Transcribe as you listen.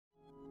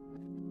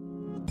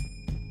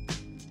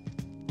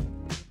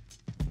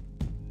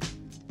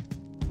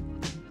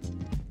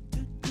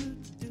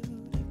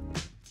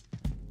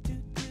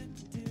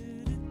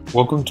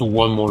Welcome to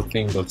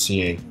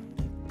onemorething.ca.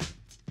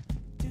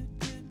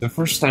 The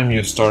first time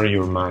you started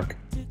your Mac,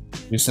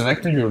 you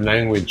selected your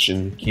language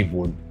in the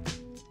keyboard.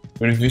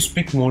 But if you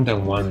speak more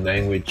than one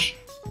language,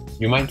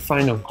 you might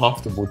find it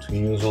uncomfortable to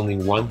use only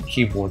one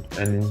keyboard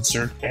and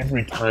insert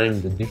every time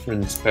the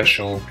different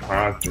special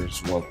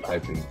characters while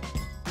typing.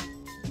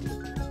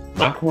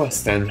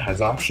 macOS X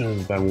has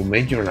options that will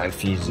make your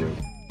life easier.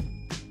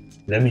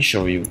 Let me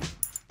show you.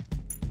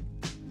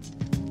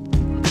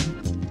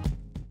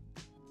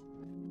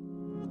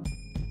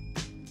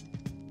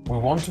 We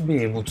want to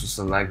be able to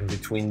select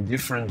between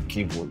different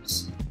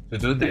keyboards. To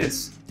do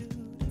this,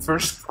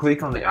 first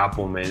click on the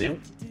Apple menu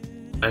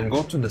and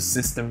go to the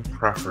System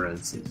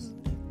Preferences.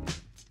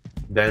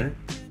 Then,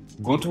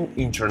 go to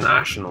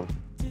International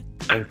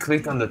and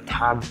click on the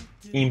tab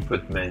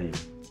Input menu.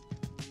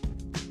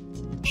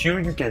 Here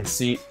you can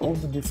see all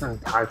the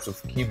different types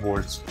of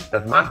keyboards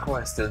that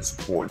macOS X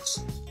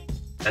supports.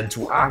 And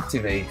to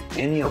activate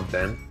any of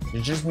them,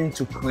 you just need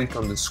to click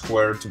on the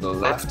square to the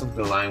left of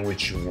the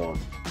language you want.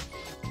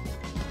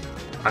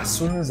 As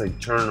soon as I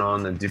turn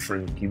on a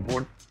different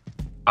keyboard,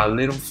 a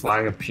little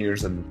flag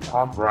appears at the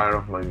top right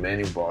of my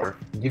menu bar,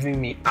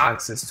 giving me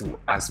access to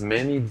as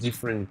many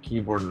different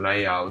keyboard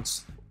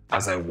layouts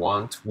as I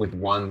want with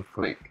one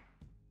click.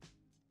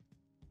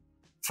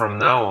 From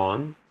now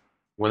on,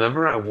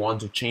 whenever I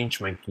want to change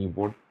my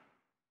keyboard,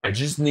 I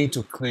just need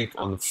to click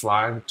on the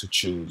flag to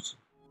choose.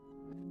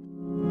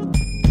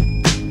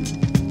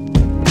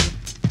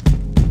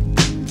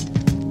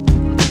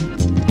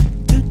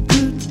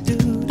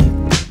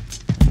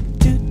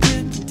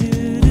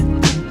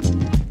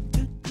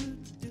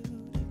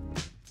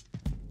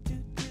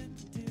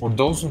 For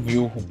those of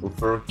you who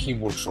prefer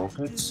keyboard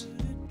shortcuts,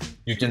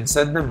 you can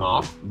set them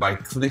up by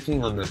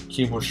clicking on the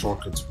keyboard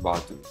shortcuts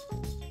button.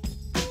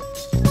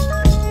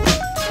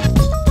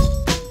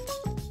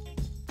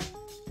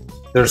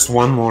 There's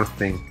one more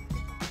thing.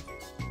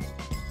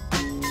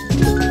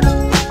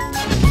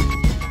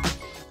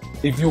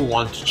 If you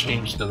want to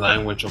change the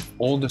language of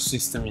all the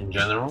system in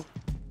general,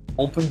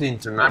 open the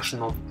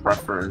International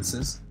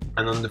Preferences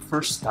and on the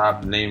first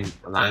tab named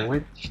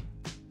Language,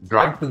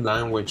 drag the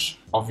language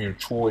of your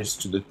choice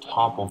to the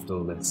top of the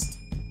list.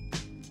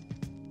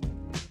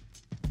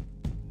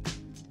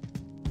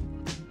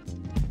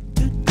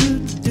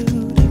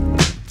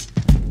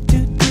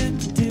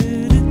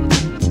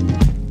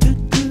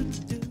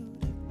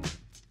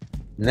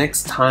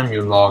 Next time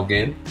you log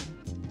in,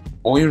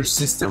 all your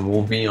system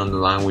will be on the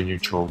language you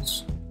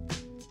chose.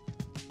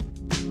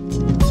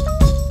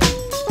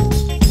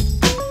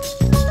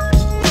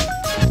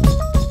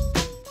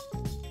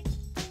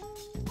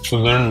 To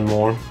learn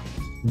more,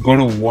 go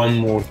to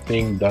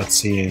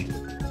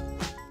onemorething.ca.